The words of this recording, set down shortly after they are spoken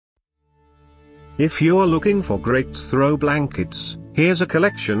If you're looking for great throw blankets, here's a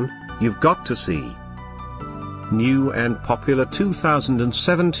collection you've got to see. New and popular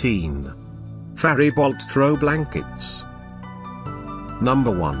 2017 Faribault throw blankets.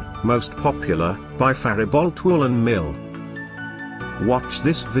 Number 1, most popular, by Faribault Woolen Mill. Watch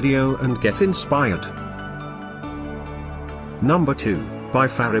this video and get inspired. Number 2, by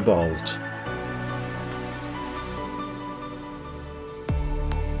Faribault.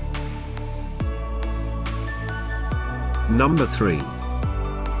 Number 3.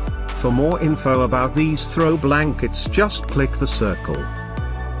 For more info about these throw blankets, just click the circle.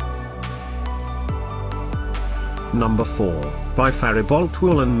 Number 4, by Faribault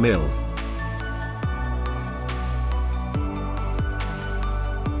Woolen Mill.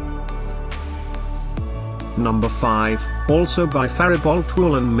 Number 5, also by Faribault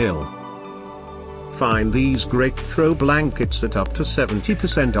Woolen Mill. Find these great throw blankets at up to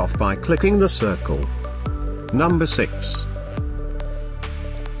 70% off by clicking the circle. Number 6.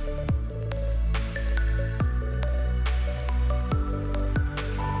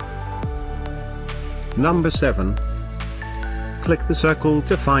 Number 7. Click the circle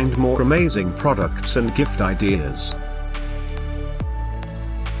to find more amazing products and gift ideas.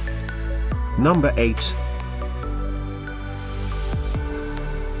 Number 8.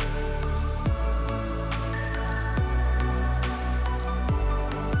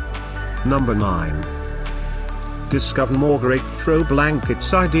 Number 9. Discover more great throw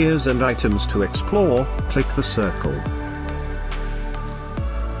blankets ideas and items to explore, click the circle.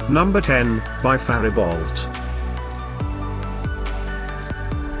 Number 10, by Faribault.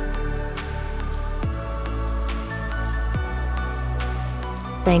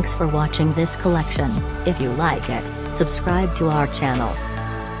 Thanks for watching this collection. If you like it, subscribe to our channel.